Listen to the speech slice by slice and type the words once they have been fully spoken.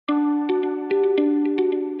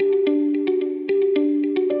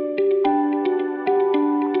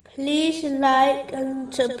like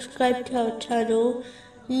and subscribe to our channel.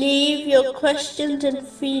 Leave your questions and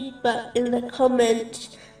feedback in the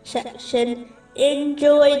comments section.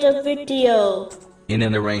 Enjoy the video. In a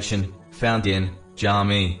narration found in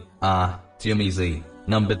Jami Tirmizi,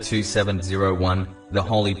 number 2701, the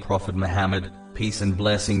Holy Prophet Muhammad, peace and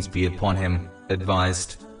blessings be upon him,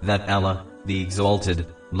 advised that Allah, the Exalted,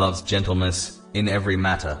 loves gentleness in every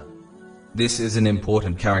matter. This is an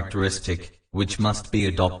important characteristic which must be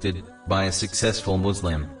adopted by a successful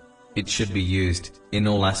Muslim. It should be used in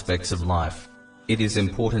all aspects of life. It is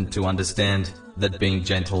important to understand that being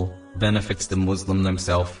gentle benefits the Muslim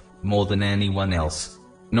themselves more than anyone else.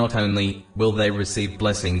 Not only will they receive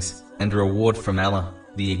blessings and reward from Allah,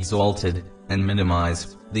 the Exalted, and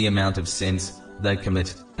minimize the amount of sins they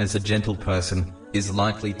commit, as a gentle person is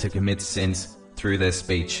likely to commit sins through their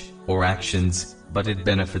speech or actions, but it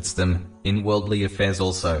benefits them in worldly affairs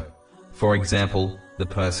also. For example, the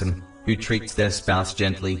person who treats their spouse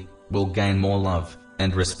gently will gain more love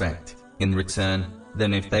and respect in return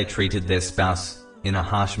than if they treated their spouse in a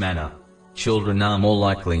harsh manner. Children are more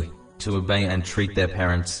likely to obey and treat their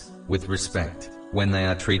parents with respect when they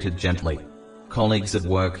are treated gently. Colleagues at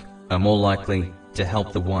work are more likely to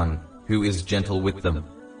help the one who is gentle with them.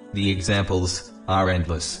 The examples are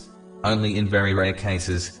endless. Only in very rare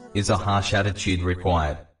cases is a harsh attitude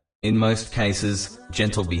required. In most cases,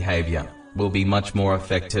 gentle behavior will be much more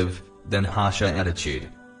effective than harsher attitude.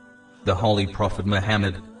 The Holy Prophet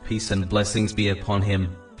Muhammad, peace and blessings be upon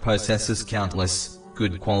him, possesses countless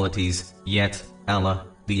good qualities, yet Allah,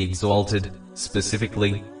 the Exalted,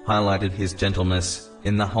 specifically highlighted his gentleness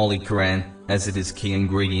in the Holy Quran as it is key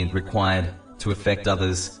ingredient required to affect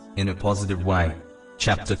others in a positive way.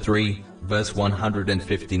 Chapter 3, verse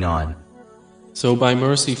 159. So by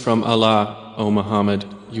mercy from Allah, O Muhammad,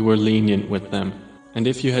 you were lenient with them, and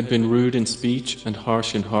if you had been rude in speech and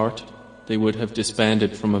harsh in heart, they would have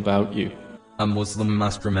disbanded from about you. A Muslim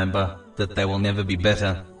must remember that they will never be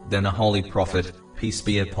better than a holy prophet, peace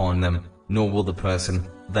be upon them, nor will the person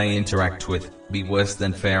they interact with be worse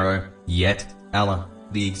than Pharaoh. Yet, Allah,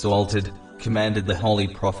 the Exalted, commanded the Holy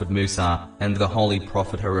Prophet Musa and the Holy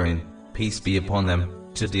Prophet Harun, peace be upon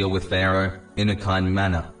them, to deal with Pharaoh in a kind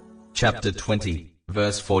manner. Chapter 20,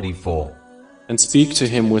 verse 44. And speak to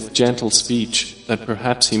him with gentle speech, that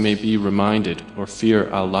perhaps he may be reminded or fear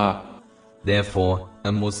Allah. Therefore,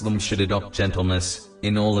 a Muslim should adopt gentleness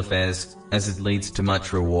in all affairs, as it leads to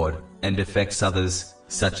much reward and affects others,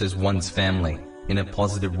 such as one's family, in a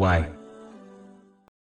positive way.